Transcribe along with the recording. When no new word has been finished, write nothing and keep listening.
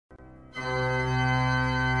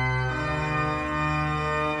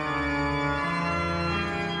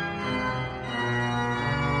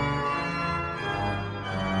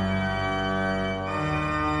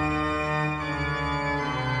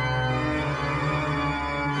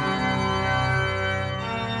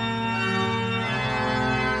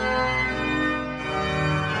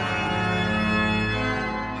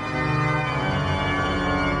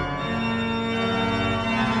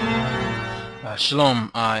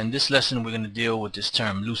Shalom. In this lesson, we're going to deal with this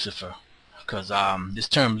term Lucifer, because this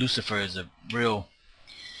term Lucifer is a real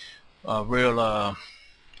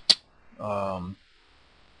um,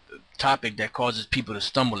 topic that causes people to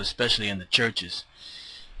stumble, especially in the churches,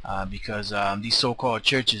 because these so-called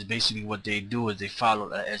churches, basically what they do is they follow,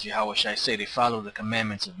 as Yahweh Shai say, they follow the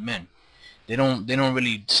commandments of men. They don't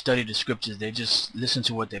really study the scriptures. They just listen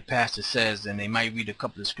to what their pastor says, and they might read a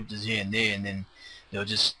couple of scriptures here and there, and then they'll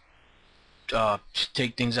just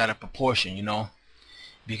take things out of proportion,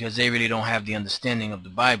 because they really don't have the understanding of the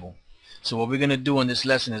Bible. So what we're going to do in this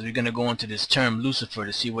lesson is we're going to go into this term Lucifer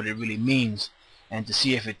to see what it really means, and to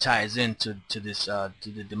see if it ties into this to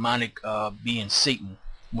the demonic being Satan,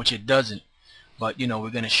 which it doesn't. But we're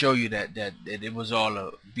going to show you that it was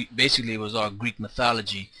all basically it was all Greek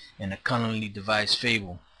mythology and a cunningly devised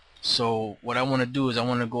fable. So what I want to do is I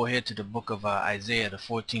want to go ahead to the book of Isaiah, the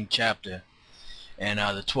 14th chapter, and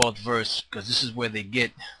the 12th verse, because this is where they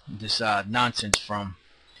get this nonsense from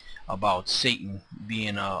about Satan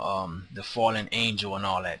being the fallen angel and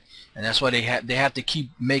all that. And that's why they have to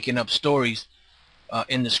keep making up stories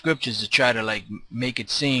in the scriptures to try to like make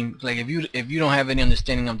it seem like if you don't have any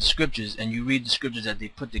understanding of the scriptures and you read the scriptures that they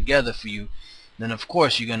put together for you, then of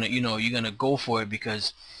course you're gonna go for it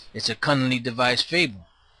because it's a cunningly devised fable.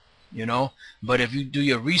 But if you do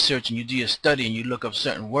your research and you do your study and you look up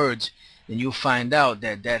certain words, then you'll find out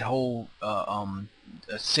that that whole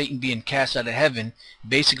Satan being cast out of heaven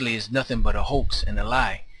basically is nothing but a hoax and a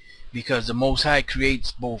lie, because the Most High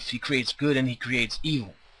creates both. He creates good and he creates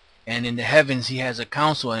evil, and in the heavens he has a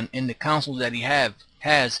council, and in the council that he has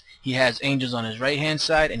angels on his right hand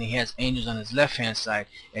side and he has angels on his left hand side,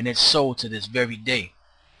 and it's so to this very day.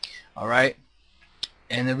 All right.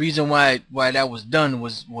 And the reason why that was done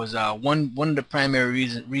was one of the primary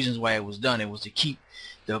reasons why it was done. It was to keep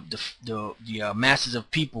the masses of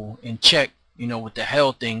people in check, with the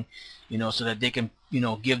hell thing, so that they can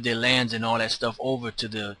give their lands and all that stuff over to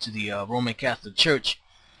the Roman Catholic Church.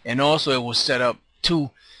 And also it was set up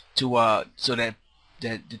to so that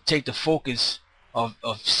to take the focus of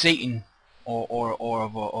Satan or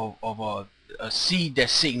of a seed that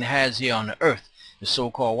Satan has here on the earth, the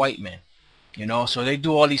so-called white man. So they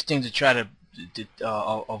do all these things to try to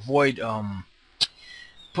avoid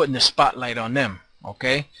putting the spotlight on them.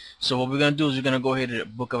 Okay, so what we're going to do is we're going to go here to the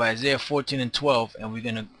book of Isaiah 14 and 12, and we're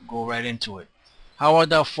going to go right into it. How art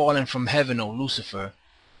thou fallen from heaven, O Lucifer,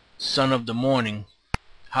 son of the morning?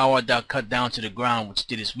 How art thou cut down to the ground, which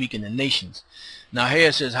didst weaken the nations? Now here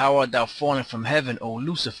it says, how art thou fallen from heaven, O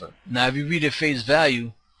Lucifer? Now if you read at face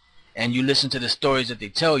value and you listen to the stories that they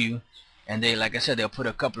tell you, and they, like I said, they'll put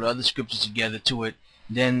a couple of other scriptures together to it,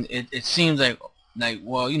 then it seems like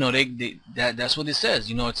well, that's what it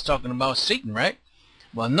says. It's talking about Satan, right?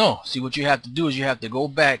 Well, no. See, what you have to do is you have to go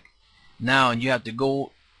back now, and you have to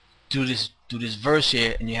go to this verse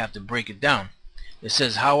here, and you have to break it down. It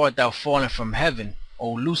says, how art thou fallen from heaven,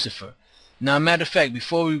 O Lucifer? Now, matter of fact,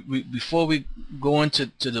 before we go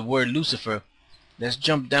into the word Lucifer, let's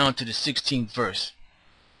jump down to the 16th verse.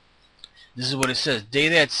 This is what it says. They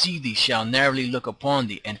that see thee shall narrowly look upon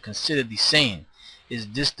thee, and consider thee, saying, is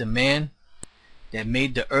this the man that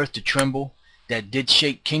made the earth to tremble, that did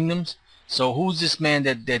shake kingdoms? So who's this man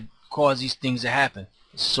that caused these things to happen?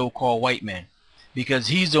 The so-called white man. Because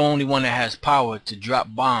he's the only one that has power to drop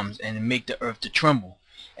bombs and make the earth to tremble.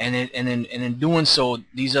 And in doing so,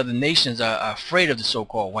 these other nations are afraid of the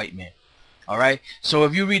so-called white man. Alright? So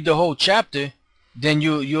if you read the whole chapter, then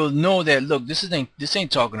you'll know that, look, this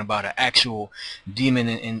ain't talking about an actual demon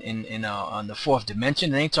on the fourth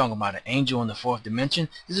dimension. It ain't talking about an angel in the fourth dimension.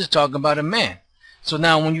 This is talking about a man. So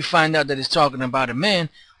now when you find out that it's talking about a man,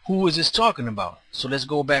 who is this talking about? So let's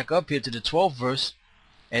go back up here to the 12th verse.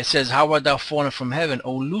 It says, how art thou fallen from heaven,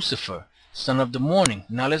 O Lucifer, son of the morning?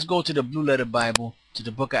 Now let's go to the Blue Letter Bible, to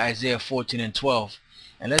the book of Isaiah 14 and 12,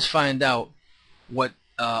 and let's find out what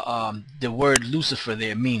the word Lucifer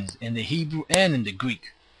there means in the Hebrew and in the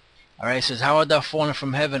Greek. Alright, it says, how art thou fallen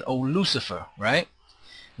from heaven, O Lucifer, right?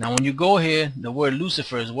 Now when you go here, the word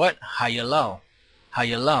Lucifer is what? Hayalal.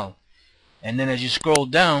 Hayalal. And then as you scroll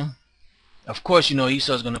down, of course,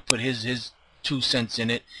 Esau's going to put his 2 cents in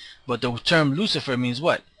it. But the term Lucifer means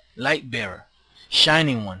what? Light bearer,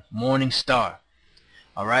 shining one, morning star.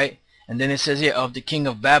 Alright? And then it says here, of the king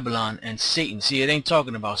of Babylon and Satan. See, it ain't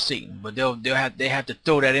talking about Satan, but they have to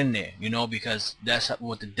throw that in there, because that's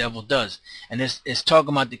what the devil does. And it's talking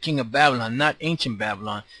about the king of Babylon, not ancient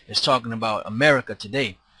Babylon. It's talking about America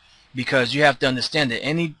today. Because you have to understand that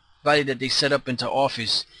anybody that they set up into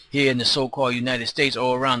office here in the so-called United States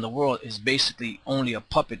or around the world is basically only a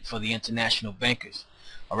puppet for the international bankers.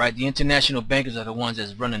 All right, the international bankers are the ones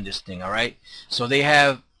that's running this thing. All right, so they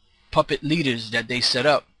have puppet leaders that they set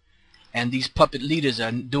up, and these puppet leaders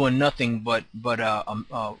are doing nothing but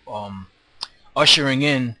ushering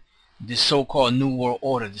in this so-called new world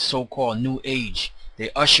order, the so-called new age. They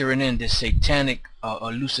ushering in this satanic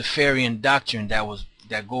Luciferian doctrine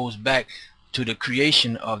that goes back to the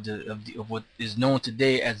creation of what is known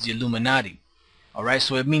today as the Illuminati. All right,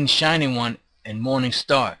 so it means shining one and morning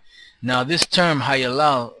star. Now this term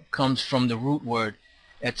Hayalal comes from the root word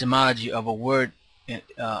etymology of a word in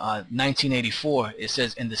 1984. It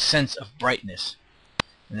says in the sense of brightness.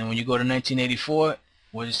 And then when you go to 1984,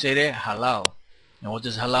 what does it say there? Halal. And what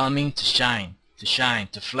does halal mean? To shine,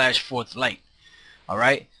 to flash forth light. All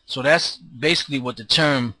right. So that's basically what the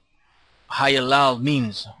term Hayalal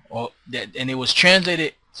means, or that, and it was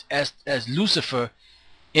translated as Lucifer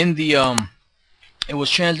in the it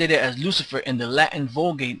was translated as Lucifer in the Latin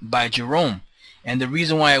Vulgate by Jerome. And the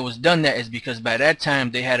reason why it was done that is because by that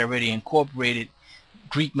time they had already incorporated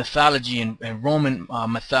Greek mythology and Roman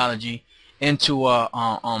mythology into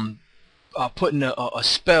putting a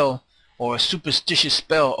spell or a superstitious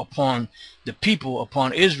spell upon the people,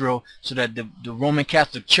 upon Israel, so that the Roman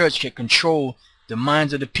Catholic Church can control the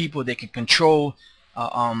minds of the people. They can control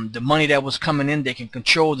the money that was coming in. They can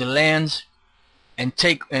control the lands, and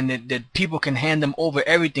the people can hand them over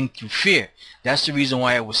everything through fear. That's the reason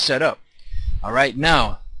why it was set up. All right,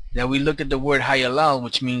 now that we look at the word Hayalal,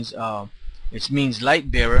 which means it means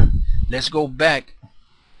light bearer, let's go back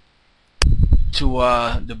to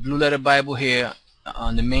the Blue Letter Bible here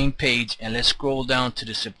on the main page, and let's scroll down to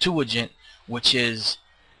the Septuagint, which is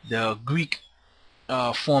the Greek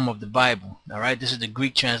form of the Bible. All right, this is the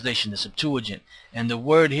Greek translation, the Septuagint, and the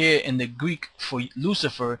word here in the Greek for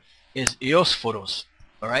Lucifer is Eosphoros.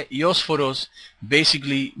 All right, Eosphoros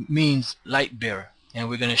basically means light bearer, and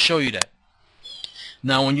we're going to show you that.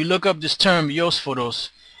 Now, when you look up this term Eosphoros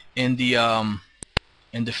in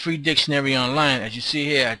the free dictionary online, as you see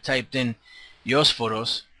here, I typed in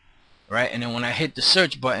Eosphoros, right, and then when I hit the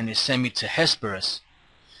search button, it sent me to Hesperus,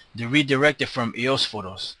 the redirected from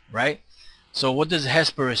Eosphoros, right? So what does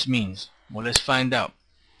Hesperus means? Well, let's find out.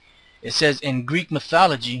 It says in Greek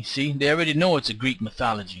mythology, see, they already know it's a Greek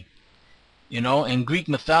mythology. You know, in Greek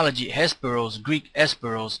mythology, Hesperos, Greek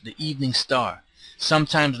Hesperos, the evening star,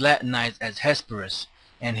 sometimes Latinized as Hesperus,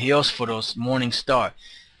 and Eosphoros, morning star.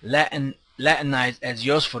 Latinized as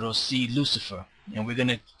Eosphoros, see Lucifer. And we're going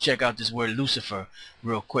to check out this word Lucifer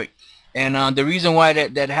real quick. And the reason why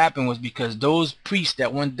that happened was because those priests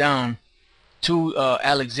that went down to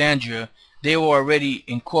Alexandria, they were already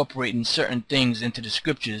incorporating certain things into the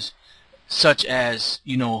scriptures, such as,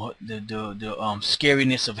 you know, the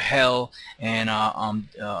scariness of hell, and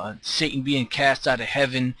Satan being cast out of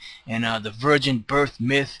heaven, and the virgin birth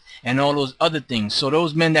myth, and all those other things. So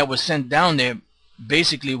those men that were sent down there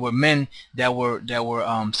basically were men that were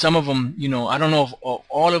some of them, you know, I don't know if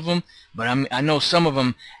all of them, but I know some of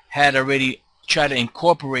them had already tried to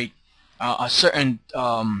incorporate a certain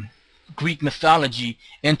Greek mythology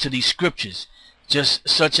into these scriptures. Just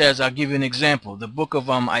such as, I'll give you an example, the book of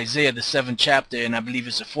Isaiah, the 7th chapter, and I believe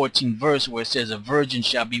it's the 14th verse, where it says a virgin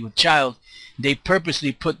shall be with child. They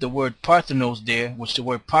purposely put the word Parthenos there, which the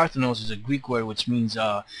word Parthenos is a Greek word which means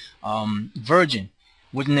virgin.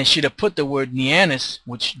 When they should have put the word Neanis,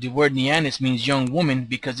 which the word Neanis means young woman,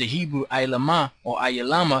 because the Hebrew Ailama or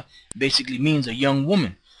Ayalama basically means a young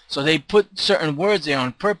woman. So they put certain words there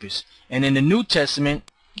on purpose. And in the New Testament,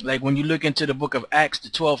 like when you look into the book of Acts, the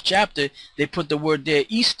 12th chapter, they put the word there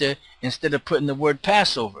Easter instead of putting the word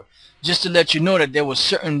Passover, just to let you know that there were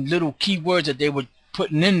certain little key words that they were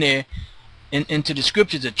putting in there into the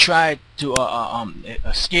scriptures to try to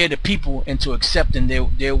scare the people into accepting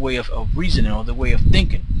their way of reasoning, or their way of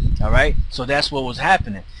thinking. All right, so that's what was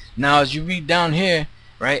happening. Now as you read down here,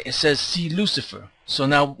 right, it says see Lucifer. So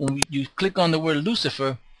now when you click on the word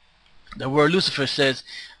Lucifer, the word Lucifer says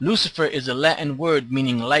Lucifer is a Latin word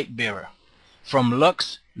meaning light bearer, from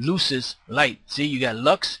lux, lucis, light. See, you got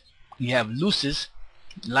lux, you have lucis,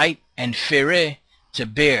 light, and fere, to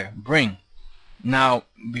bear, bring. Now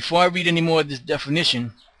before I read any more of this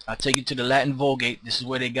definition, I'll take you to the Latin Vulgate. This is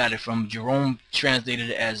where they got it from. Jerome translated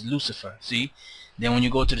it as Lucifer. See, then when you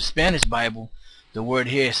go to the Spanish Bible, the word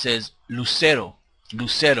here says lucero,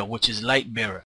 lucero, which is light bearer.